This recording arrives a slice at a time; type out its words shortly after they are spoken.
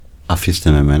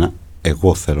αφήστε με εμένα.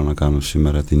 Εγώ θέλω να κάνω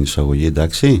σήμερα την εισαγωγή,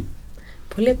 εντάξει.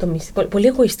 Πολύ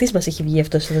εγωιστής μας έχει βγει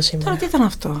αυτός εδώ σήμερα. Τώρα τι ήταν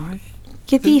αυτό?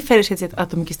 Και τι φέρεις έτσι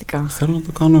ατομικιστικά? Θέλω να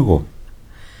το κάνω εγώ.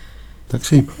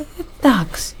 Εντάξει.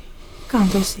 Εντάξει. Κάνω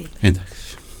το εσύ.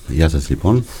 Εντάξει. Γεια σας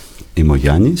λοιπόν. Είμαι ο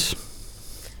Γιάννης.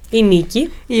 Η Νίκη. Η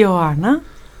Ιωάννα.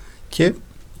 Και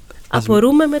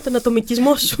απορούμε με τον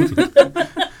ατομικισμό σου.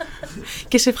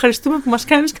 Και σε ευχαριστούμε που μας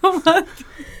κάνεις κομμάτι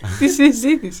τη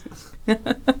συζήτηση.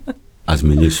 Ας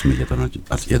μιλήσουμε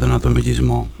για τον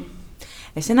ατομικισμό.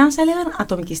 Εσένα αν σε έλεγαν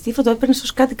ατομικιστή, θα το έπαιρνες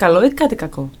ως κάτι καλό ή κάτι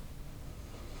κακό?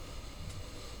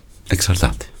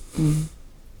 Εξαρτάται.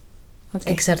 Okay.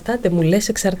 Εξαρτάται, μου λες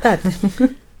εξαρτάται.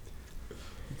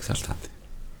 Εξαρτάται.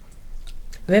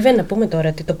 Βέβαια να πούμε τώρα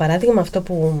ότι το παράδειγμα αυτό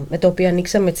με το οποίο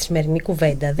ανοίξαμε τη σημερινή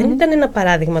κουβέντα δεν ήταν ένα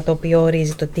παράδειγμα το οποίο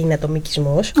ορίζει το τι είναι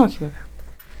ατομικισμός. Όχι βέβαια.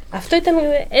 Αυτό ήταν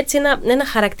έτσι ένα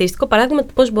χαρακτηριστικό παράδειγμα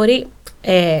του πώς μπορεί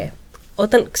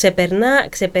όταν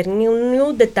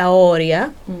ξεπερνούνται τα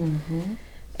όρια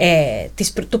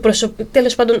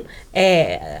τέλος πάντων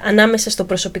ανάμεσα στο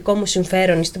προσωπικό μου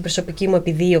συμφέρον, στην προσωπική μου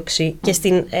επιδίωξη και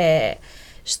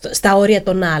στα όρια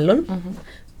των άλλων,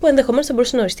 που ενδεχομένως θα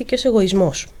μπορούσε να οριστεί και ως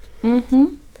εγωισμός.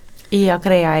 Η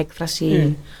ακραία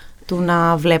έκφραση του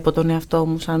να βλέπω τον εαυτό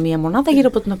μου σαν μία μονάδα γύρω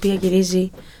από την οποία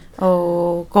γυρίζει ο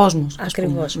κόσμος.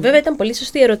 Ακριβώς. Βέβαια ήταν πολύ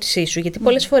σωστή η ερώτησή σου, γιατί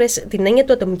πολλές φορές την έννοια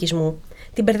του ατομικισμού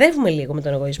την μπερδεύουμε λίγο με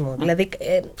τον εγωισμό. Δηλαδή,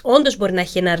 όντως μπορεί να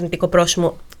έχει ένα αρνητικό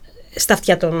πρόσημο στα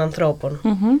αυτιά των ανθρώπων.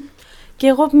 Και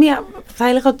εγώ θα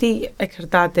έλεγα ότι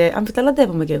εξαρτάται,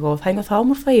 αμφιταλαντεύομαι κι εγώ. Θα ένιωθα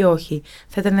όμορφα ή όχι.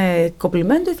 Θα ήταν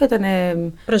κομπλιμέντο ή θα ήταν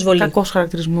κακός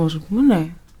χαρακτηρισμός. Ναι.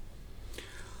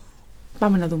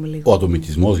 Πάμε να δούμε λίγο. Ο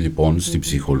ατομικισμός λοιπόν στην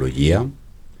ψυχολογία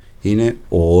είναι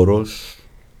ο όρος,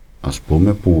 ας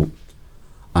πούμε, που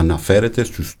αναφέρεται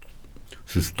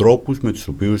στους τρόπους με τους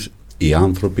οποίους οι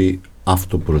άνθρωποι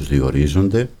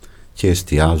αυτοπροσδιορίζονται και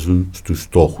εστιάζουν στους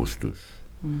στόχους τους.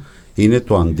 Είναι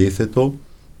το αντίθετο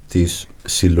της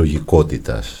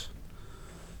συλλογικότητας.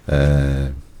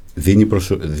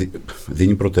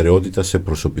 Δίνει προτεραιότητα σε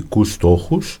προσωπικούς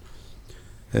στόχους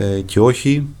και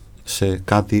όχι σε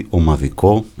κάτι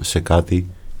ομαδικό, σε κάτι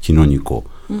κοινωνικό.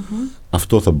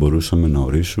 Αυτό θα μπορούσαμε να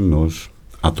ορίσουμε ως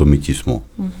ατομικισμό.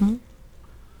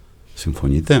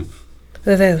 Συμφωνείτε?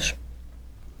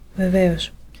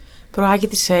 Βεβαίως. Προάγει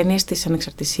τις έννοιες της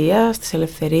ανεξαρτησίας, της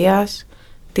ελευθερίας,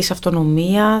 της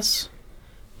αυτονομίας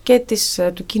και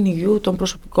του κυνηγιού των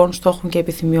προσωπικών στόχων και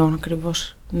επιθυμιών,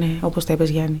 ακριβώς, ναι, όπως τα είπες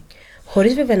Γιάννη.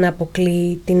 Χωρίς βέβαια να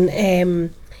αποκλείει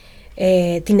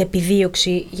την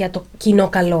επιδίωξη για το κοινό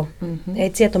καλό.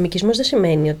 Έτσι, ατομικισμός δεν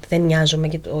σημαίνει ότι δεν νοιάζομαι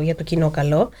για το κοινό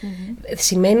καλό.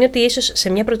 Σημαίνει ότι ίσως σε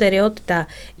μια προτεραιότητα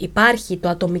υπάρχει το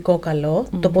ατομικό καλό,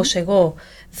 το πώς εγώ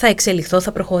θα εξελιχθώ,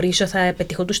 θα προχωρήσω, θα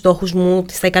πετύχω τους στόχους μου,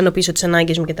 θα ικανοποιήσω τις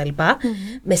ανάγκες μου κτλ.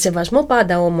 Με σεβασμό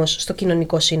πάντα όμως στο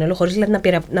κοινωνικό σύνολο, χωρίς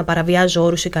δηλαδή να παραβιάζω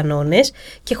όρους ή κανόνες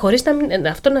και χωρίς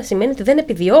αυτό να σημαίνει ότι δεν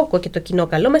επιδιώκω και το κοινό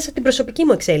καλό μέσα στην προσωπική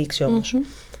μου εξέλιξη όμως.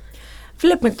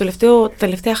 Βλέπουμε τα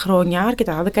τελευταία χρόνια,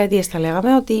 αρκετά δεκαετίες θα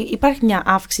λέγαμε, ότι υπάρχει μια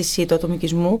αύξηση του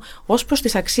ατομικισμού ως προς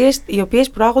τις αξίες οι οποίες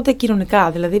προάγονται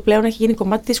κοινωνικά. Δηλαδή πλέον έχει γίνει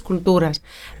κομμάτι της κουλτούρας.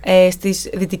 Στις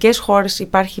δυτικές χώρες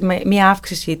υπάρχει μια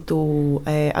αύξηση του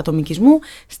ατομικισμού.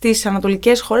 Στις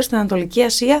ανατολικές χώρες, στην Ανατολική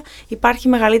Ασία, υπάρχει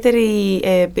μεγαλύτερη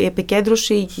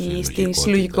επικέντρωση στη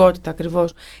συλλογικότητα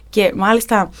ακριβώς. Και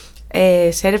μάλιστα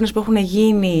σε έρευνες που έχουν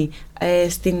γίνει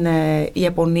στην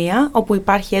Ιαπωνία, όπου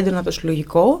υπάρχει έντονα το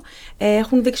συλλογικό,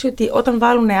 έχουν δείξει ότι όταν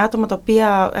βάλουν άτομα τα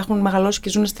οποία έχουν μεγαλώσει και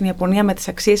ζουν στην Ιαπωνία με τις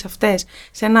αξίες αυτές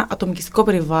σε ένα ατομικιστικό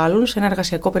περιβάλλον, σε ένα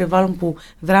εργασιακό περιβάλλον που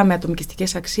δρά με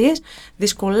ατομικιστικές αξίες,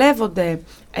 δυσκολεύονται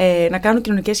να κάνουν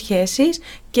κοινωνικές σχέσεις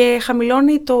και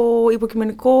χαμηλώνει το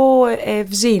υποκειμενικό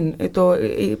ευζήν, το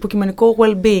υποκειμενικό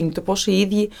well-being, το πώς οι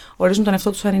ίδιοι ορίζουν τον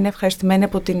εαυτό τους αν είναι ευχαριστημένοι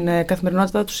από την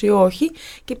καθημερινότητά τους ή όχι,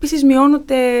 και επίσης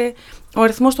μειώνονται ο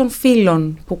αριθμός των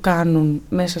φίλων που κάνουν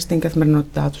μέσα στην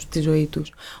καθημερινότητά τους, στη ζωή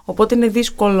τους. Οπότε είναι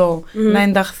δύσκολο να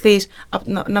ενταχθείς,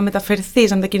 να μεταφερθείς,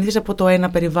 να μετακινηθείς από το ένα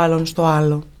περιβάλλον στο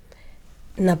άλλο.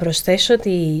 Να προσθέσω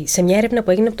ότι σε μια έρευνα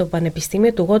που έγινε από το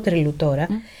Πανεπιστήμιο του Waterloo τώρα,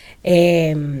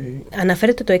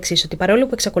 αναφέρεται το εξής, ότι παρόλο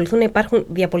που εξακολουθούν να υπάρχουν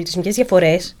διαπολιτισμικές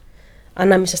διαφορές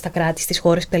ανάμεσα στα κράτη, στις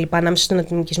χώρες κτλ., ανάμεσα στον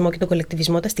ατομικισμό και τον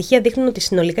κολεκτιβισμό, τα στοιχεία δείχνουν ότι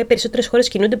συνολικά οι περισσότερες χώρες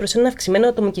κινούνται προς έναν αυξημένο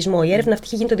ατομικισμό. Η έρευνα αυτή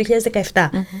είχε γίνει το 2017.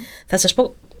 Θα σας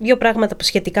πω δύο πράγματα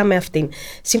σχετικά με αυτήν.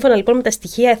 Σύμφωνα λοιπόν με τα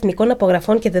στοιχεία εθνικών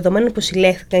απογραφών και δεδομένων που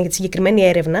συλλέχθηκαν για τη συγκεκριμένη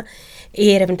έρευνα,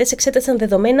 οι ερευνητές εξέτασαν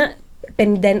δεδομένα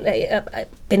 51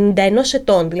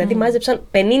 ετών, δηλαδή μάζεψαν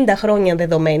 50 χρόνια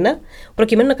δεδομένα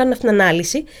προκειμένου να κάνουν αυτήν την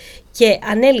ανάλυση και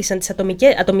ανέλυσαν τις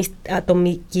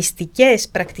ατομικιστικές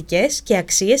πρακτικές και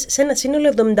αξίες σε ένα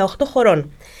σύνολο 78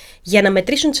 χωρών. Για να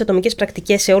μετρήσουν τις ατομικές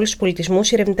πρακτικές σε όλους τους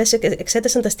πολιτισμούς, οι ερευνητές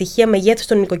εξέτασαν τα στοιχεία μεγέθους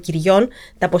των νοικοκυριών,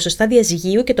 τα ποσοστά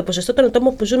διαζυγίου και το ποσοστό των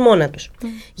ατόμων που ζουν μόνα τους.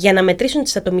 Για να μετρήσουν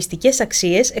τις ατομιστικές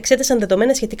αξίες, εξέτασαν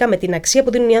δεδομένα σχετικά με την αξία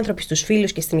που δίνουν οι άνθρωποι στους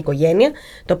φίλους και στην οικογένεια,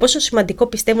 το πόσο σημαντικό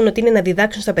πιστεύουν ότι είναι να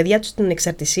διδάξουν στα παιδιά τους την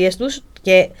εξαρτησία τους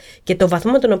και το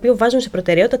βαθμό με τον οποίο βάζουν σε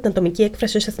προτεραιότητα την ατομική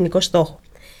έκφραση ως εθνικό στόχο.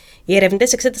 Οι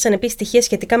ερευνητές εξέτασαν επίσης στοιχεία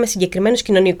σχετικά με συγκεκριμένους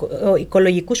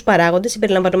κοινωνικο-οικολογικούς παράγοντες,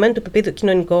 συμπεριλαμβανομένου του επίπεδου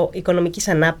κοινωνικο-οικονομικής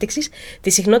ανάπτυξης,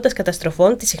 της συχνότητας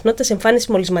καταστροφών, της συχνότητας εμφάνισης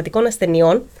μολυσματικών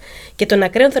ασθενειών και των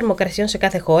ακραίων θερμοκρασιών σε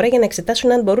κάθε χώρα, για να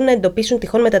εξετάσουν αν μπορούν να εντοπίσουν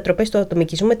τυχόν μετατροπές του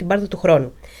ατομικισμού με την πάρδο του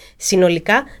χρόνου.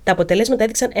 Συνολικά, τα αποτελέσματα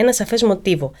έδειξαν ένα σαφές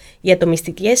μοτίβο. Οι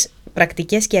ατομιστικές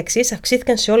πρακτικές και αξίες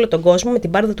αυξήθηκαν σε όλο τον κόσμο με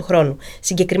την πάρδο του χρόνου.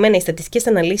 Συγκεκριμένα, οι στατιστικές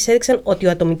αναλύσεις έδειξαν ότι ο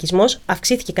ατομικισμός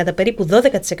αυξήθηκε κατά περίπου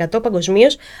 12%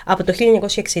 παγκοσμίως από το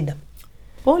 1960.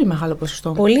 Πολύ μεγάλο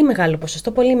ποσοστό. Πολύ μεγάλο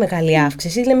ποσοστό, πολύ μεγάλη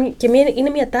αύξηση. Και είναι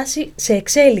μια τάση σε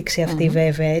εξέλιξη αυτή,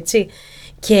 βέβαια, έτσι.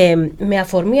 Και με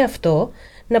αφορμή αυτό,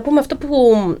 να πούμε αυτό που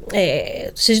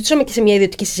συζητούσαμε και σε μια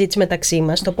ιδιωτική συζήτηση μεταξύ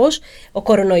μας, το πώς ο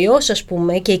κορονοϊός, ας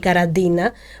πούμε, και η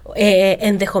καραντίνα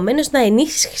ενδεχομένως να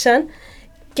ενίσχυσαν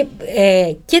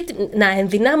και να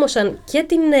ενδυνάμωσαν και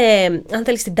την, αν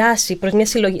θέλεις, την τάση προς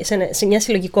σε μια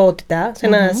συλλογικότητα, σε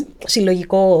ένα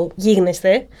συλλογικό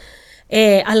γίγνεσθε,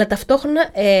 αλλά ταυτόχρονα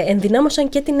ενδυνάμωσαν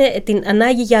και την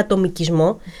ανάγκη για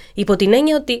ατομικισμό, υπό την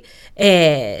έννοια ότι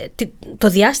το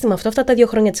διάστημα αυτό, αυτά τα 2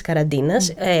 χρόνια της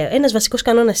καραντίνας, ένας βασικός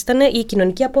κανόνας ήταν η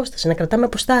κοινωνική απόσταση, να κρατάμε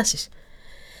αποστάσεις.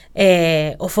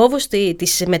 Ο φόβος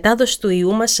της μετάδοσης του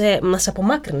ιού μας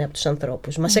απομάκρυνε από τους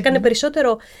ανθρώπους, μας έκανε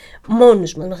περισσότερο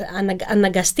μόνους μας,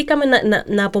 αναγκαστήκαμε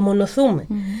να απομονωθούμε,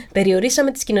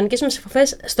 περιορίσαμε τις κοινωνικές μας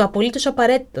επαφές στο απολύτως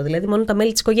απαραίτητο, δηλαδή μόνο τα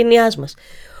μέλη της οικογένειάς μας.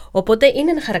 Οπότε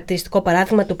είναι ένα χαρακτηριστικό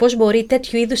παράδειγμα του πώς μπορεί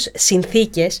τέτοιου είδους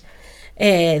συνθήκες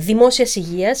δημόσιας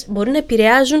υγείας μπορεί να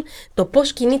επηρεάζουν το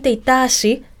πώς κινείται η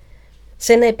τάση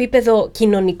σε ένα επίπεδο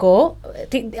κοινωνικό,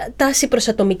 τάση προς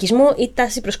ατομικισμό ή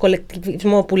τάση προς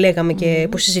κολεκτιβισμό που λέγαμε και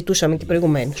που συζητούσαμε και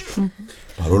προηγουμένως.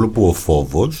 Παρόλο που ο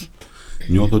φόβος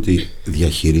νιώθω ότι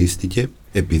διαχειρίστηκε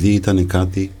επειδή ήταν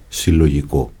κάτι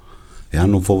συλλογικό.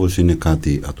 Εάν ο φόβος είναι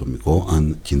κάτι ατομικό,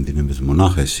 αν κινδυνεύεις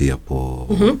μονάχα εσύ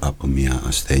από μια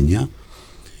ασθένεια,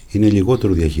 είναι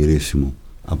λιγότερο διαχειρίσιμο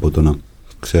από το να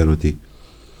ξέρω ότι...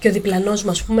 Και ο διπλανός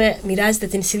μας, πούμε, μοιράζεται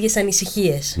τις ίδιες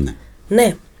ανησυχίες.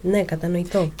 Ναι,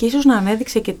 κατανοητό. Και ίσως να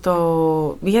ανέδειξε και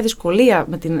μια δυσκολία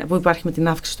που υπάρχει με την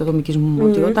αύξηση του ατομικισμού,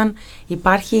 ότι όταν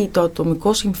υπάρχει το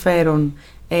ατομικό συμφέρον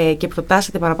και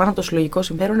προτάσετε παραπάνω από το συλλογικό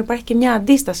συμφέρον, υπάρχει και μια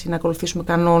αντίσταση να ακολουθήσουμε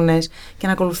κανόνες και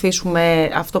να ακολουθήσουμε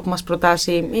αυτό που μας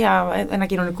προτάσει ένα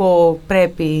κοινωνικό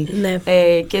πρέπει,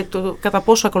 και το κατά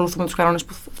πόσο ακολουθούμε τους κανόνες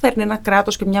που φέρνει ένα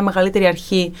κράτος και μια μεγαλύτερη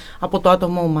αρχή από το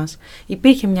άτομό μας.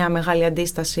 Υπήρχε μια μεγάλη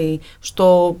αντίσταση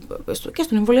και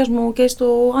στον εμβολιασμό και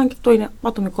αν και αυτό είναι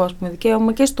ατομικό, ας πούμε,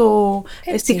 δικαίωμα, και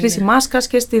στη χρήση μάσκας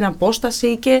και στην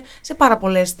απόσταση και σε πάρα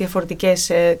πολλές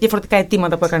διαφορετικά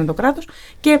αιτήματα που έκανε το κράτος.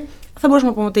 Και θα μπορούσαμε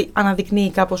να πούμε ότι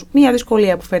αναδεικνύει κάπως μια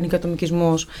δυσκολία που φέρνει και ο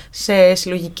ατομικισμός σε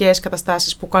συλλογικές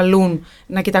καταστάσεις που καλούν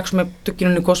να κοιτάξουμε το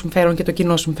κοινωνικό συμφέρον και το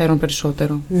κοινό συμφέρον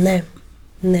περισσότερο. Ναι.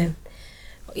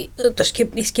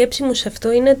 Η σκέψη μου σε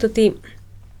αυτό είναι το ότι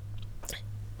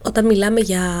όταν μιλάμε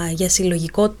για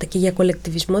συλλογικότητα και για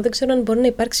κολεκτιβισμό, δεν ξέρω αν μπορεί να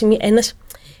υπάρξει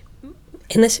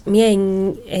μια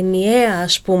ενιαία,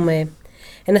 ας πούμε,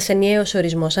 ένας ενιαίος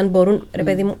ορισμός. Αν μπορούν, ρε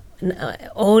παιδί μου,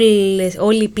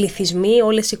 όλοι οι πληθυσμοί,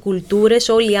 όλες οι κουλτούρες,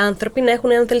 όλοι οι άνθρωποι να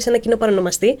έχουν, αν θέλεις, ένα κοινό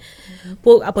παρονομαστή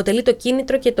που αποτελεί το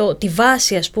κίνητρο και τη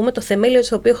βάση, ας πούμε, το θεμέλιο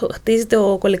στο οποίο χτίζεται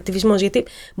ο κολεκτιβισμός. Γιατί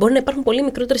μπορεί να υπάρχουν πολύ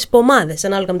μικρότερες υπομάδες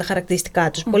ανάλογα με τα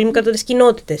χαρακτηριστικά τους, πολύ μικρότερες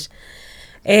κοινότητες.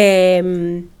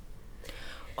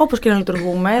 Όπως και να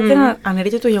λειτουργούμε, δεν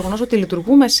αναιρείται το γεγονός ότι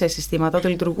λειτουργούμε σε συστήματα,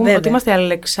 ότι είμαστε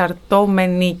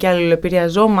αλληλεξαρτώμενοι και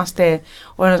αλληλεπηρεαζόμαστε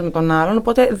ο ένας με τον άλλον.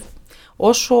 Οπότε,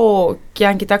 όσο και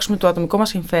αν κοιτάξουμε το ατομικό μας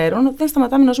συμφέρον, δεν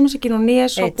σταματάμε να ζούμε σε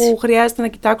κοινωνίες όπου χρειάζεται να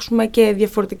κοιτάξουμε και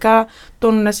διαφορετικά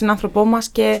τον συνάνθρωπό μας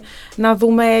και να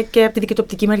δούμε και από τη δική του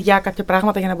οπτική μεριά κάποια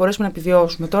πράγματα για να μπορέσουμε να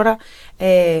επιβιώσουμε. Τώρα,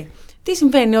 τι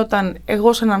συμβαίνει όταν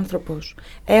εγώ σαν άνθρωπος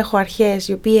έχω αρχές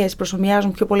οι οποίες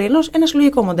προσομοιάζουν πιο πολύ ένα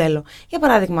συλλογικό μοντέλο? Για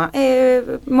παράδειγμα,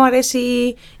 μου αρέσει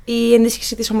η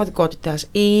ενίσχυση της ομαδικότητας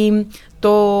ή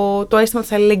το αίσθημα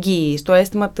της αλληλεγγύης, το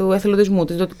αίσθημα του εθελοντισμού,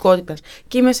 της δοτικότητας,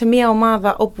 και είμαι σε μια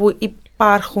ομάδα όπου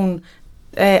υπάρχουν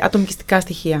ατομικιστικά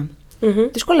στοιχεία.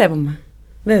 Δυσκολεύομαι.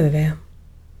 Βέβαια.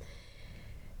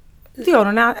 Βιώνω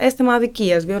ένα αίσθημα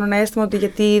αδικίας, βιώνω ένα αίσθημα ότι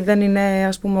γιατί δεν είναι,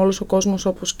 ας πούμε, όλος ο κόσμος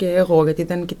όπως και εγώ, γιατί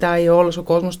δεν κοιτάει όλος ο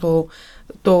κόσμος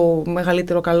το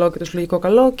μεγαλύτερο καλό και το συλλογικό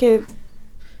καλό και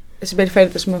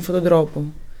συμπεριφέρεται με αυτόν τον τρόπο.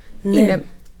 Ναι.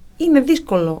 είναι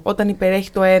δύσκολο όταν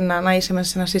υπερέχει το ένα να είσαι μέσα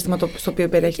σε ένα σύστημα στο οποίο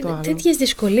υπερέχει το άλλο. Τέτοιες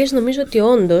δυσκολίες νομίζω ότι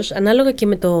όντως, ανάλογα και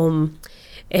με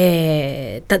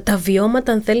τα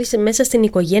βιώματα, αν θέλεις, μέσα στην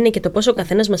οικογένεια και το πόσο ο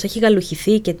καθένας μας έχει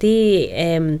γαλουχηθεί και τι,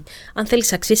 αν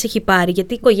θέλεις, αξίες έχει πάρει,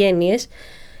 γιατί οι οικογένειες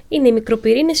είναι οι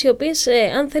μικροπυρήνες οι οποίες,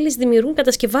 αν θέλεις, δημιουργούν,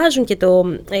 κατασκευάζουν και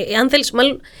αν θέλεις,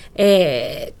 μάλλον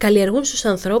καλλιεργούν στους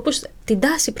ανθρώπους την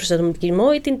τάση προς ατομικισμό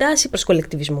ή την τάση προς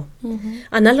κολεκτιβισμό.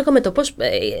 Ανάλογα με το πώς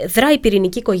δράει η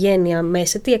πυρηνική οικογένεια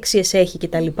μέσα, τι αξίες έχει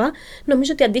κτλ.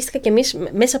 Νομίζω ότι αντίστοιχα και εμείς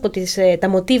μέσα από τα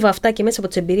μοτίβα αυτά και μέσα από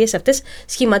τις εμπειρίες αυτές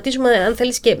σχηματίζουμε, αν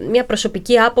θέλεις, και μια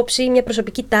προσωπική άποψη, μια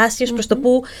προσωπική τάση ως προς το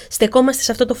που στεκόμαστε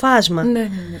σε αυτό το φάσμα. Ναι.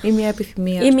 Ή μια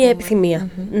επιθυμία. Ή μια επιθυμία.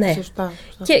 Ναι. Σωστά.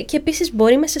 Και επίσης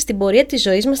μπορεί μέσα στην πορεία της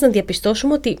ζωής μας να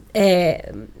διαπιστώσουμε ότι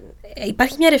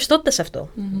υπάρχει μια ρευστότητα σε αυτό.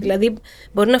 Δηλαδή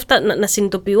μπορεί να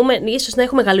συνειδητοποιούμε, ίσως να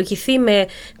έχουμε γαλουχηθεί με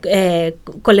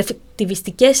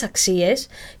κολεκτιβιστικές αξίες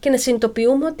και να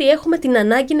συνειδητοποιούμε ότι έχουμε την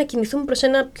ανάγκη να κινηθούμε προς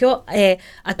ένα πιο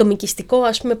ατομικιστικό,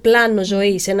 ας πούμε, πλάνο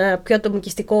ζωής,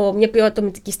 μια πιο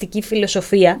ατομικιστική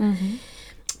φιλοσοφία,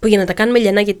 που για να τα κάνουμε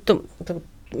λιανά, γιατί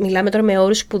μιλάμε τώρα με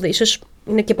όρους που ίσως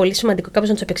είναι και πολύ σημαντικό κάπως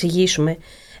να τους επεξηγήσουμε.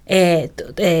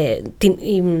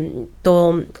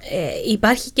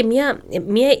 Υπάρχει και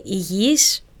μια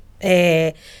υγιής,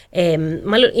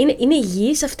 μάλλον είναι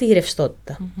υγιής αυτή η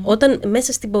ρευστότητα. Όταν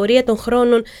μέσα στην πορεία των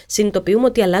χρόνων συνειδητοποιούμε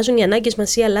ότι αλλάζουν οι ανάγκες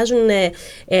μας ή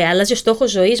αλλάζει ο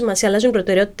στόχος ζωής μας ή αλλάζουν οι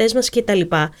προτεραιότητές μας κτλ.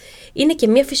 Είναι και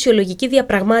μια φυσιολογική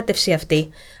διαπραγμάτευση αυτή.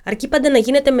 Αρκεί πάντα να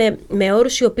γίνεται με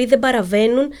όρους οι οποίοι δεν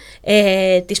παραβαίνουν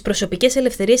τις προσωπικές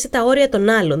ελευθερίες ή τα όρια των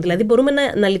άλλων. Δηλαδή μπορούμε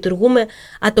να λειτουργούμε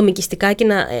ατομικιστικά και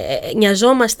να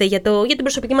νοιαζόμαστε για την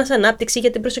προσωπική μας ανάπτυξη,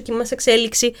 για την προσωπική μας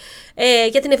εξέλιξη,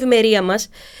 για την ευημερία μας,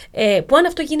 που αν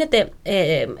αυτό γίνεται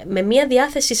με μια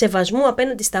διάθεση σεβασμού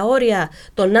απέναντι στα όρια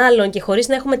των άλλων και χωρίς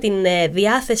να έχουμε την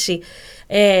διάθεση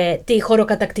τη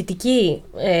χωροκατακτητική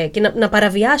και να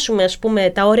παραβιάσουμε, ας πούμε,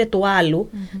 τα όρια του άλλου,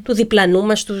 του διπλανού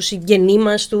μας, του συγγενή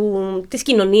μας, της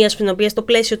κοινωνίας στο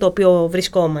πλαίσιο το οποίο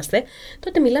βρισκόμαστε,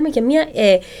 τότε μιλάμε για μια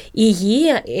υγιή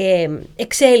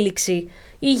εξέλιξη,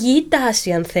 υγιή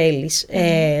τάση, αν θέλεις,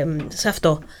 σε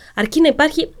αυτό. Αρκεί να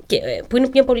υπάρχει, που είναι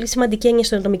μια πολύ σημαντική έννοια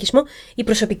στον ατομικισμό, η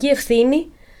προσωπική ευθύνη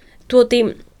του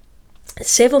ότι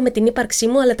σέβομαι την ύπαρξή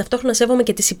μου, αλλά ταυτόχρονα σέβομαι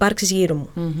και τις υπάρξεις γύρω μου.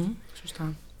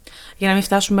 Σωστά. Για να μην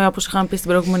φτάσουμε, όπως είχαμε πει στην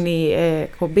προηγούμενη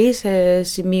εκπομπή, σε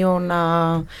σημείο να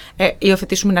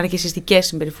υιοθετήσουμε ναρκισσιστικές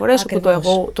συμπεριφορές,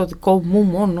 όπου το δικό μου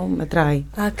μόνο μετράει.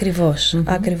 Ακριβώς.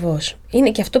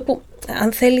 Είναι και αυτό που,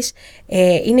 αν θέλεις,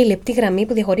 είναι η λεπτή γραμμή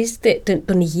που διαχωρίζεται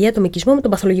τον υγιή ατομικισμό με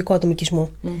τον παθολογικό ατομικισμό.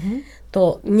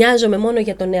 Το νοιάζομαι μόνο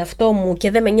για τον εαυτό μου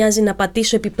και δεν με νοιάζει να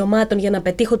πατήσω επιπτωμάτων για να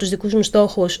πετύχω τους δικούς μου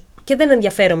στόχους και δεν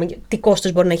ενδιαφέρομαι τι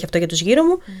κόστος μπορεί να έχει αυτό για τους γύρω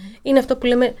μου, είναι αυτό που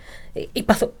λέμε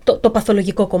το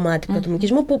παθολογικό κομμάτι του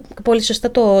ατομικισμού, που πολύ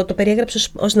σωστά το περιέγραψε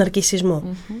ως ναρκισσισμό.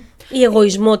 Ή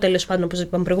εγωισμό, τέλος πάντων, όπως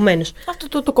είπαμε προηγουμένως.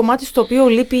 Αυτό το κομμάτι στο οποίο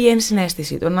λείπει η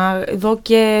ενσυναίσθηση, το να δω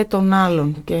και τον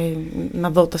άλλον και να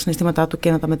δω τα συναισθήματά του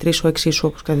και να τα μετρήσω εξίσου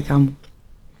όπως και δικά μου.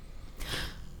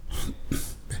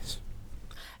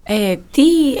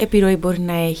 Τι επιρροή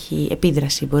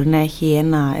επίδραση μπορεί να έχει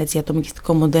ένα έτσι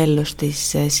ατομικιστικό μοντέλο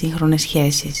στις σύγχρονες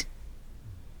σχέσεις?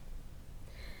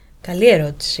 Καλή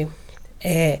ερώτηση.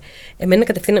 Εμένα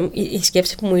κατευθείαν η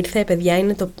σκέψη που μου ήρθε, παιδιά,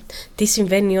 είναι το τι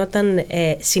συμβαίνει όταν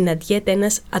συναντιέται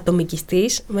ένας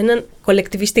ατομικιστής με έναν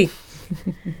κολεκτιβιστή.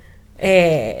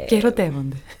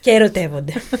 Και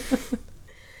ερωτεύονται.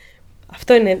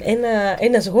 Αυτό είναι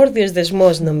ένας γόρδιος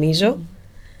δεσμός, νομίζω.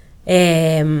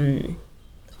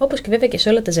 Όπως και βέβαια και σε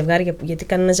όλα τα ζευγάρια, γιατί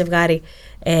κανένα ζευγάρι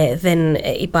δεν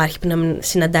υπάρχει που να μην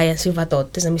συναντάει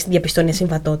ασυμβατότητες, να μην διαπιστώνει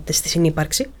ασυμβατότητες στη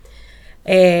συνύπαρξη.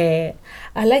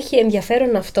 Αλλά έχει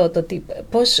ενδιαφέρον αυτό το ότι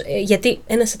γιατί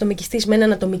ένας ατομικιστής με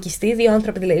έναν ατομικιστή, δύο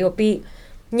άνθρωποι δηλαδή, οι οποίοι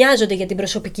νοιάζονται για την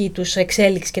προσωπική τους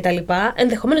εξέλιξη κτλ.,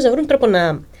 ενδεχομένως να βρουν τρόπο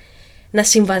να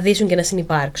συμβαδίσουν και να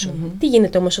συνυπάρξουν. Τι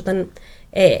γίνεται όμως όταν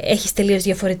έχεις τελείως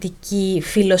διαφορετική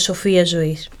φιλοσοφία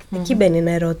ζωής? Εκεί μπαίνει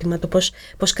ένα ερώτημα, το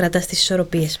πώς κρατάς τις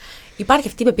ισορροπίες. Υπάρχει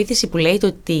αυτή η πεποίθηση που λέει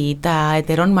ότι τα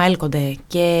ετερόνυμα έλκονται,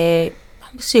 και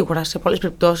σίγουρα σε πολλές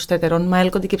περιπτώσεις τα ετερόνυμα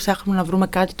έλκονται και ψάχνουμε να βρούμε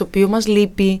κάτι το οποίο μας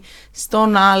λείπει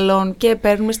στον άλλον και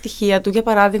παίρνουμε στοιχεία του. Για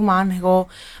παράδειγμα, αν εγώ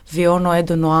βιώνω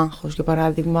έντονο άγχος, για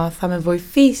παράδειγμα, θα με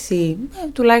βοηθήσει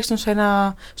τουλάχιστον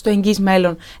στο εγγύς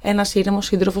μέλλον ένας ήρεμος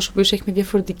σύντροφος, ο οποίος έχει μια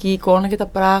διαφορετική εικόνα για τα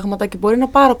πράγματα και μπορεί να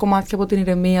πάρω κομμάτια από την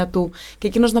ηρεμία του και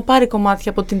εκείνος να πάρει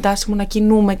κομμάτια από την τάση μου να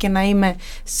κινούμε και να είμαι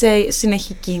σε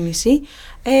συνεχή κίνηση.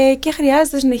 Και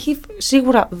χρειάζεται συνεχή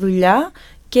σίγουρα δουλειά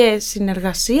και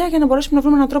συνεργασία για να μπορέσουμε να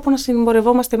βρούμε έναν τρόπο να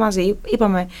συμπορευόμαστε μαζί.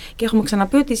 Είπαμε και έχουμε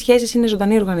ξαναπεί ότι οι σχέσεις είναι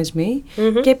ζωντανοί οργανισμοί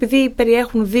και επειδή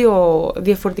περιέχουν δύο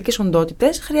διαφορετικές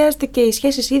οντότητες, χρειάζεται και οι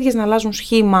σχέσεις ίδιες να αλλάζουν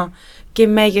σχήμα και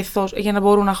μέγεθος για να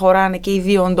μπορούν να χωράνε και οι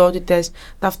δύο οντότητες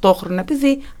ταυτόχρονα,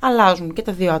 επειδή αλλάζουν και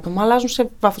τα δύο άτομα, αλλάζουν σε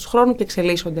βάθος χρόνου και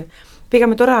εξελίσσονται.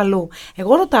 Πήγαμε τώρα αλλού.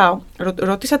 Εγώ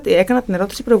έκανα την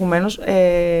ερώτηση προηγουμένως,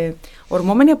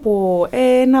 ορμόμενη από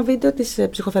ένα βίντεο της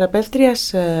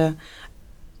ψυχοθεραπεύτριας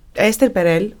Έστερ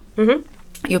Περέλ,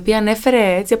 η οποία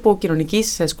ανέφερε έτσι από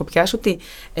κοινωνικής σκοπιάς ότι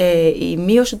η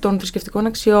μείωση των θρησκευτικών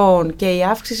αξιών και η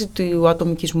αύξηση του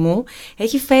ατομικισμού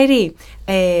έχει φέρει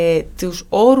τους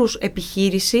όρους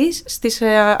επιχείρησης στις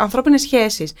ανθρώπινες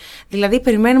σχέσεις. Δηλαδή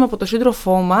περιμένουμε από τον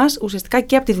σύντροφό μας, ουσιαστικά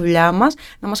και από τη δουλειά μας,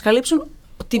 να μας καλύψουν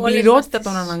την πληρότητα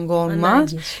των αναγκών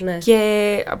μας και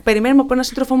περιμένουμε από έναν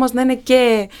σύντροφό μας να είναι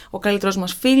και ο καλύτερος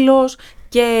μας φίλος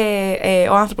και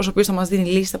ο άνθρωπος ο οποίος θα μας δίνει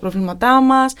λύση στα προβλήματά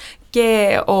μας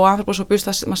και ο άνθρωπος ο οποίος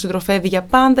θα μας συντροφεύει για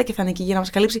πάντα και θα είναι εκεί για να μας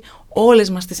καλύψει όλες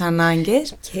μας τις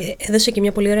ανάγκες. Και έδωσε και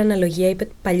μια πολύ ωραία αναλογία, είπε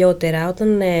παλιότερα,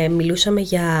 όταν μιλούσαμε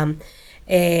για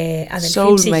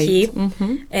αδελφή ψυχή,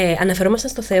 αναφερόμασταν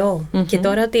στο Θεό. Και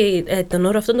τώρα ότι τον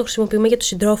όρο αυτόν τον χρησιμοποιούμε για τους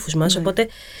συντρόφους μας. Οπότε,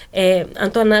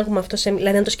 αν το ανάγουμε αυτό,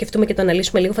 δηλαδή αν το σκεφτούμε και το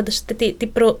αναλύσουμε λίγο, φανταστείτε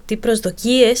τι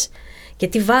προσδοκίες και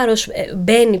τι βάρος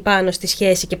μπαίνει πάνω στη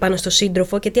σχέση και πάνω στο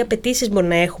σύντροφο και τι απαιτήσεις μπορεί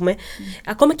να έχουμε,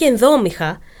 ακόμα και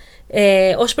ενδόμηχα,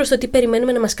 ως προς το τι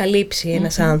περιμένουμε να μας καλύψει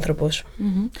ένας άνθρωπος.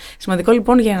 Σημαντικό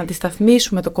λοιπόν για να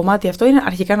αντισταθμίσουμε το κομμάτι αυτό είναι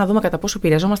αρχικά να δούμε κατά πόσο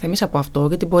επηρεαζόμαστε εμείς από αυτό,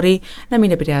 γιατί μπορεί να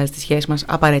μην επηρεάζει τη σχέση μας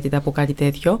απαραίτητα από κάτι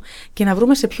τέτοιο, και να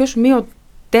βρούμε σε ποιο σημείο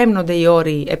τέμνονται οι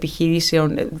όροι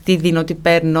επιχειρήσεων, τι δίνω, τι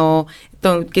παίρνω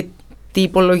και τι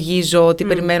υπολογίζω, τι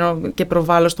περιμένω και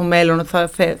προβάλλω στο μέλλον, θα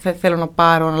θέλω να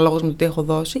πάρω αναλόγως με το τι έχω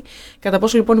δώσει. Κατά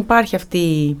πόσο λοιπόν υπάρχει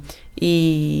αυτή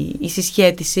η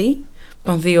συσχέτιση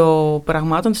των δύο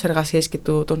πραγμάτων, της εργασίας και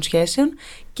των σχέσεων,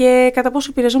 και κατά πόσο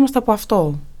επηρεαζόμαστε από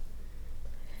αυτό.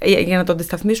 Για να το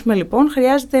αντισταθμίσουμε λοιπόν,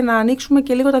 χρειάζεται να ανοίξουμε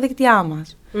και λίγο τα δίκτυά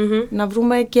μας. Να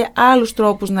βρούμε και άλλους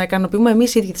τρόπους να ικανοποιούμε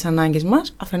εμείς οι ίδιοι τις ανάγκες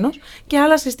μας, αφενός, και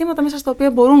άλλα συστήματα μέσα στα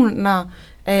οποία μπορούν να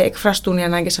εκφραστούν οι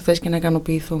ανάγκες αυτές και να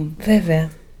ικανοποιηθούν.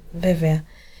 Βέβαια.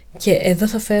 Και εδώ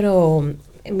θα φέρω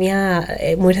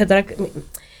μου ήρθε τώρα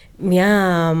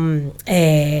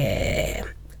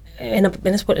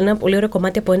ένα πολύ ωραίο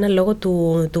κομμάτι από ένα λόγο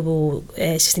του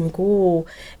συστημικού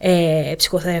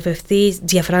ψυχοθεραπευτή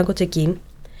Gianfranco Cecchin,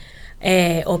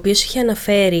 ο οποίος είχε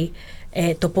αναφέρει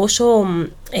το πόσο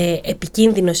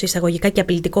επικίνδυνο εισαγωγικά και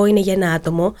απειλητικό είναι για ένα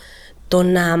άτομο το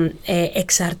να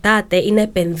εξαρτάται ή να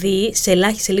επενδύει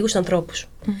σε λίγους ανθρώπους.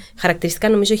 Χαρακτηριστικά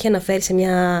νομίζω είχε αναφέρει σε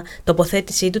μια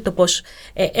τοποθέτησή του το πως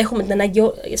έχουμε την ανάγκη,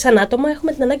 σαν άτομα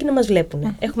έχουμε την ανάγκη να μας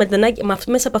βλέπουν. Έχουμε την ανάγκη,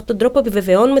 μέσα από αυτόν τον τρόπο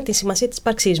επιβεβαιώνουμε τη σημασία της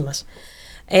ύπαρξής μας.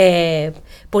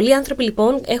 Πολλοί άνθρωποι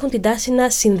λοιπόν έχουν την τάση να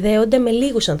συνδέονται με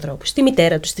λίγους ανθρώπους, τη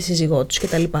μητέρα τους, τη σύζυγό τους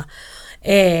κτλ.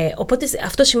 Οπότε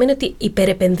αυτό σημαίνει ότι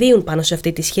υπερεπενδύουν πάνω σε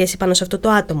αυτή τη σχέση, πάνω σε αυτό το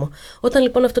άτομο. Όταν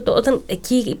λοιπόν όταν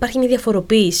εκεί υπάρχει μια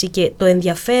διαφοροποίηση και το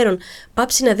ενδιαφέρον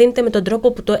πάψει να δίνεται με τον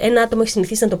τρόπο που ένα άτομο έχει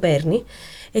συνηθίσει να το παίρνει,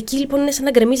 εκεί λοιπόν είναι σαν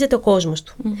να γκρεμίζεται ο κόσμος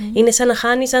του. Είναι σαν να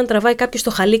χάνει, σαν να τραβάει κάποιος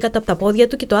το χαλί κάτω από τα πόδια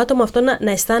του και το άτομο αυτό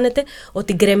να αισθάνεται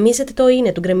ότι γκρεμίζεται το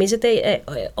είναι, του γκρεμίζεται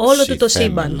όλο του το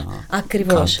σύμπαν.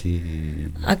 Ακριβώς.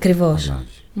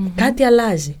 Κάτι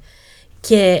αλλάζει.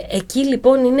 Και εκεί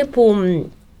λοιπόν είναι που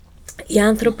οι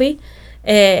άνθρωποι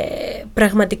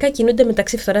πραγματικά κινούνται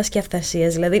μεταξύ φθοράς και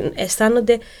αυθασίας. Δηλαδή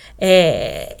αισθάνονται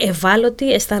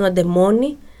ευάλωτοι, αισθάνονται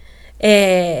μόνοι.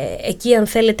 Εκεί αν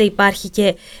θέλετε υπάρχει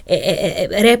και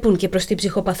ρέπουν και προς την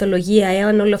ψυχοπαθολογία,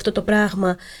 εάν όλο αυτό το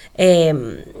πράγμα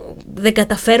δεν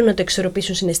καταφέρουν να το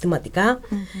εξορροπήσουν συναισθηματικά.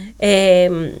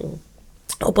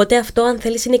 Οπότε αυτό, αν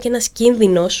θέλεις, είναι και ένας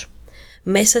κίνδυνος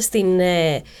μέσα στην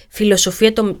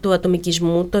φιλοσοφία του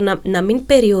ατομικισμού, το να μην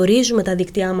περιορίζουμε τα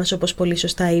δίκτυά μας, όπως πολύ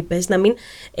σωστά είπες, να μην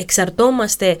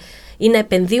εξαρτώμαστε ή να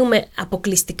επενδύουμε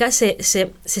αποκλειστικά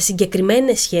σε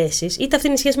συγκεκριμένες σχέσεις, είτε αυτή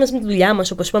είναι η σχέση μας με τη δουλειά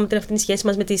μας, όπως είπαμε, είτε αυτή είναι η σχέση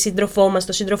μας με τη σύντροφό μας,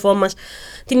 τον σύντροφό μας,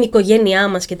 την οικογένειά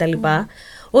μας κτλ.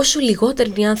 Όσο λιγότεροι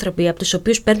είναι οι άνθρωποι από τους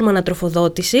οποίους παίρνουμε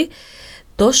ανατροφοδότηση,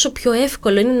 τόσο πιο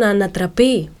εύκολο είναι να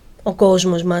ανατραπεί ο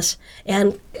κόσμος μας,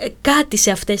 εάν κάτι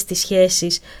σε αυτές τις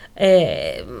σχέσεις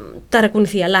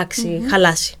ταρακουνηθεί, αλλάξει,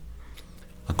 χαλάσει.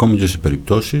 Ακόμη και σε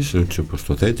περιπτώσεις, έτσι όπως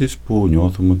το θέτεις, που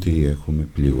νιώθουμε ότι έχουμε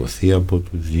πληγωθεί από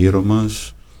τους γύρω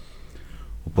μας,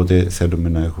 οπότε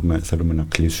θέλουμε να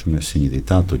κλείσουμε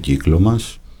συνειδητά τον κύκλο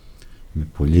μας με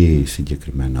πολύ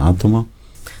συγκεκριμένα άτομα,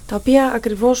 τα οποία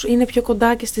ακριβώς είναι πιο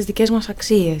κοντά και στις δικές μας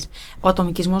αξίες. Ο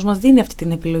ατομικισμός μας δίνει αυτή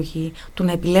την επιλογή του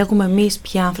να επιλέγουμε εμείς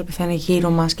ποιοι άνθρωποι θα είναι γύρω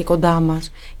μας και κοντά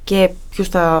μας και ποιους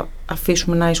θα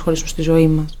αφήσουμε να εισχωρήσουν στη ζωή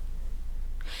μας.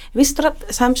 Εμείς τώρα,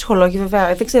 σαν ψυχολόγοι,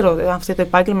 βέβαια, δεν ξέρω αν αυτό το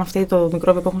επάγγελμα, αυτό το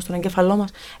μικρόβιο που έχουμε στον εγκέφαλό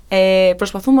μας,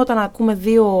 προσπαθούμε όταν ακούμε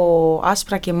δύο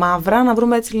άσπρα και μαύρα να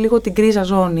βρούμε έτσι λίγο την γκρίζα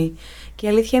ζώνη. Και η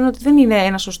αλήθεια είναι ότι δεν είναι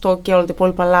ένα σωστό και όλα τα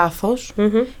υπόλοιπα λάθος.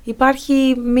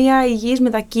 Υπάρχει μια υγιής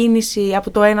μετακίνηση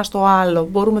από το ένα στο άλλο.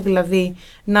 Μπορούμε δηλαδή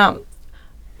να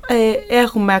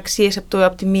έχουμε αξίες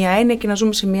από τη μία έννοια και να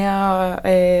ζούμε σε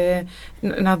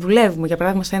να δουλεύουμε, για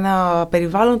παράδειγμα, σε ένα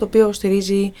περιβάλλον το οποίο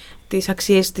στηρίζει τις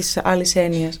αξίες της άλλης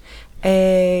έννοιας.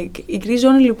 Η γκρίζα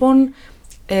ζώνη, λοιπόν,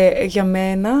 για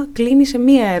μένα κλείνει σε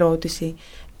μία ερώτηση.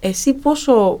 Εσύ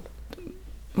πόσο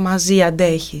μαζί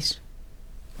αντέχεις?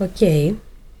 Οκ.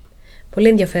 Πολύ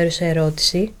ενδιαφέρουσα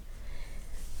ερώτηση.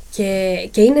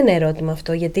 Και είναι ένα ερώτημα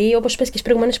αυτό, γιατί όπως είπες και εσύ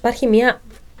προηγουμένως, υπάρχει μια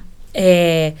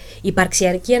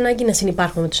υπαρξιακή ανάγκη να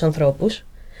συνυπάρχουμε με τους ανθρώπους,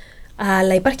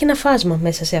 αλλά υπάρχει και ένα φάσμα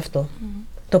μέσα σε αυτό.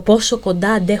 Το πόσο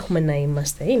κοντά αντέχουμε να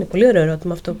είμαστε. Είναι πολύ ωραίο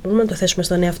ερώτημα αυτό, μπορούμε να το θέσουμε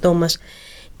στον εαυτό μας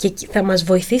και θα μας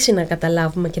βοηθήσει να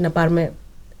καταλάβουμε και να πάρουμε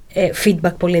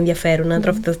feedback πολύ ενδιαφέρον,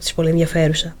 ανθρωπιστική πολύ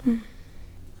ενδιαφέρουσα.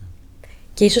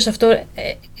 Και ίσως αυτό,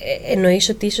 εννοείς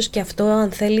ότι ίσως και αυτό,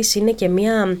 αν θέλεις, είναι και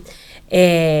μία,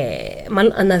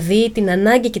 μάλλον αναδύει την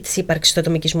ανάγκη και της ύπαρξης του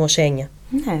ατομικισμού ως έννοια.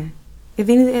 Ναι.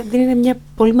 Δεν είναι μια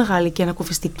πολύ μεγάλη και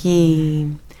ανακουφιστική,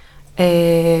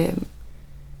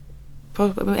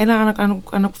 ένα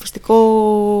ανακουφιστικό,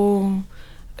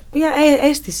 μια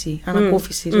αίσθηση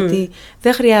ανακούφισης, ότι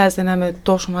δεν χρειάζεται να είμαι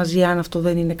τόσο μαζί αν αυτό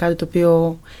δεν είναι κάτι το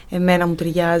οποίο εμένα μου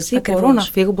ταιριάζει. Ακριβώς. Μπορώ να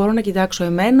φύγω, μπορώ να κοιτάξω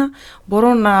εμένα,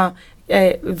 μπορώ να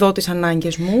δω τις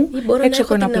ανάγκες μου, ή μπορώ έξω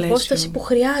να έχω την απόσταση που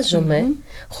χρειάζομαι,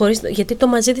 γιατί το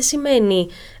μαζί δεν σημαίνει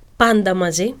πάντα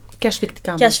μαζί και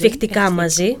ασφικτικά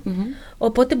μαζί.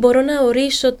 Οπότε μπορώ να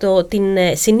ορίσω την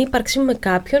συνύπαρξή μου με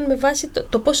κάποιον με βάση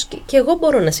το πώς και εγώ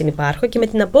μπορώ να συνυπάρχω και με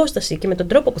την απόσταση και με τον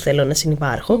τρόπο που θέλω να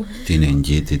συνυπάρχω. Την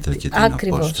εγκύτητα και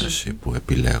την απόσταση που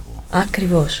επιλέγω.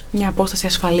 Ακριβώς. Μια απόσταση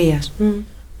ασφαλείας.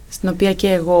 Στην οποία και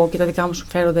εγώ και τα δικά μου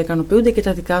συμφέροντα ικανοποιούνται και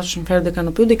τα δικά σου συμφέροντα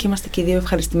ικανοποιούνται και είμαστε και οι δύο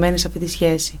ευχαριστημένοι σε αυτή τη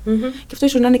σχέση. Και αυτό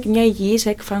ίσως να είναι και μια υγιής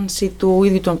έκφανση του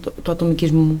ίδιου του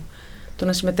ατομικισμού. Το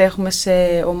να συμμετέχουμε σε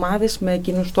ομάδες με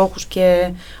κοινούς στόχους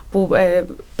και που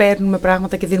παίρνουμε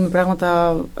πράγματα και δίνουμε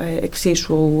πράγματα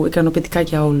εξίσου ικανοποιητικά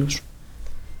για όλους.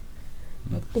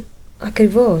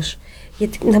 Ακριβώς.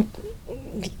 Γιατί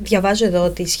διαβάζω εδώ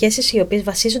ότι οι σχέσεις οι οποίες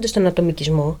βασίζονται στον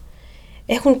ατομικισμό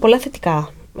έχουν πολλά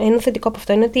θετικά. Ένα θετικό από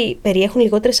αυτό είναι ότι περιέχουν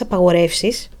λιγότερες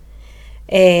απαγορεύσεις,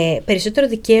 περισσότερο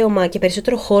δικαίωμα και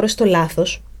περισσότερο χώρο στο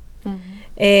λάθος,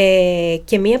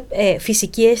 και μια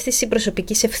φυσική αίσθηση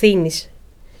προσωπικής ευθύνης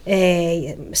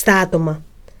στα άτομα.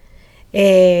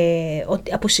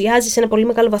 Ότι απουσιάζει σε ένα πολύ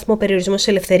μεγάλο βαθμό περιορισμό της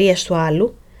ελευθερίας του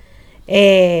άλλου,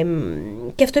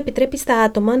 και αυτό επιτρέπει στα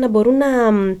άτομα να μπορούν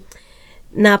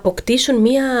να αποκτήσουν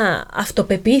μια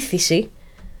αυτοπεποίθηση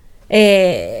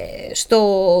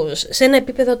σε ένα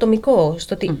επίπεδο ατομικό,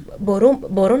 στο ότι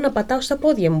μπορώ να πατάω στα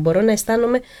πόδια μου, μπορώ να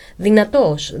αισθάνομαι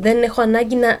δυνατός, δεν έχω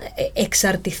ανάγκη να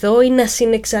εξαρτηθώ ή να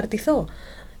συνεξαρτηθώ.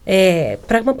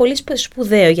 Πράγμα πολύ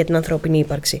σπουδαίο για την ανθρώπινη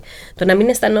ύπαρξη. Το να μην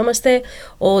αισθανόμαστε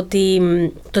ότι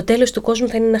το τέλος του κόσμου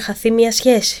θα είναι να χαθεί μια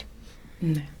σχέση.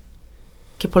 Ναι.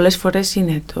 Και πολλές φορές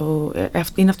είναι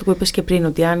αυτό που είπες και πριν,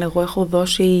 ότι αν εγώ έχω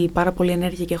δώσει πάρα πολύ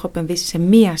ενέργεια και έχω επενδύσει σε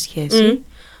μία σχέση,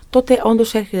 τότε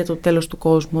όντως έρχεται το τέλος του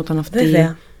κόσμου όταν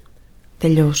αυτή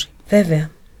τελειώσει.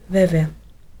 Βέβαια.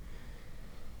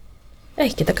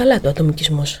 Έχει και τα καλά του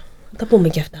ατομικισμός. Θα τα πούμε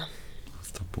και αυτά.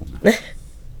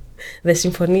 Δεν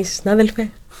συμφωνείς, συνάδελφε?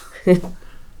 Ναι.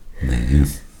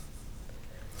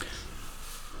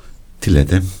 Τι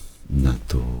λέτε, να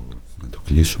το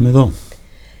κλείσουμε εδώ?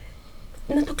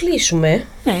 Να το κλείσουμε.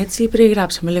 Ναι, έτσι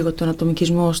περιγράψαμε λίγο τον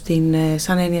ατομικισμό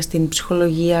σαν έννοια στην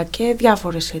ψυχολογία και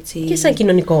διάφορες έτσι... Και σαν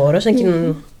κοινωνικό όρο,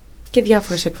 και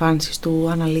διάφορες εκφάνσεις του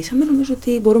αναλύσαμε. Νομίζω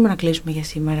ότι μπορούμε να κλείσουμε για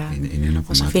σήμερα.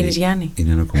 Μας αφήνεις, Γιάννη?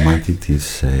 Είναι ένα κομμάτι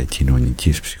της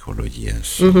κοινωνικής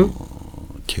ψυχολογίας.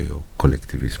 Και ο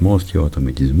κολεκτιβισμός και ο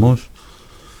ατομικισμός.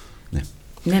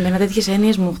 Ναι, με τέτοιες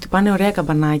έννοιες μου χτυπάνε ωραία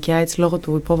καμπανάκια, έτσι, λόγω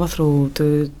του υπόβαθρου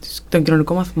των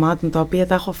κοινωνικών μαθημάτων, τα οποία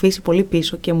τα έχω αφήσει πολύ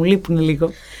πίσω και μου λείπουν λίγο.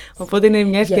 Οπότε είναι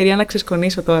μια ευκαιρία να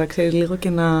ξεσκονίσω τώρα, ξέρεις, λίγο και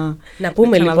να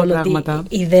πούμε λοιπόν πράγματα.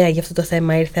 Ότι η ιδέα για αυτό το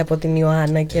θέμα ήρθε από την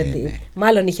Ιωάννα και ότι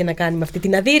μάλλον είχε να κάνει με αυτή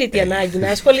την αδύρυτη ανάγκη να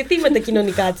ασχοληθεί με τα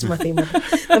κοινωνικά της μαθήματα.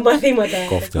 Τα μαθήματα.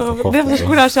 Δεν θα σας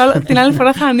κουράσω, αλλά την άλλη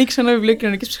φορά θα ανοίξω ένα βιβλίο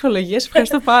κοινωνικής ψυχολογίας.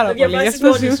 Ευχαριστώ πάρα πολύ για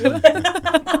αυτό σήμερα.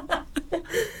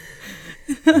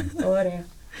 Ωραία.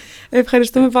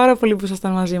 Ευχαριστούμε πάρα πολύ που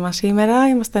ήσασταν μαζί μας σήμερα.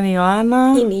 Ήμασταν η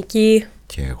Ιωάννα, η Νίκη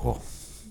και εγώ.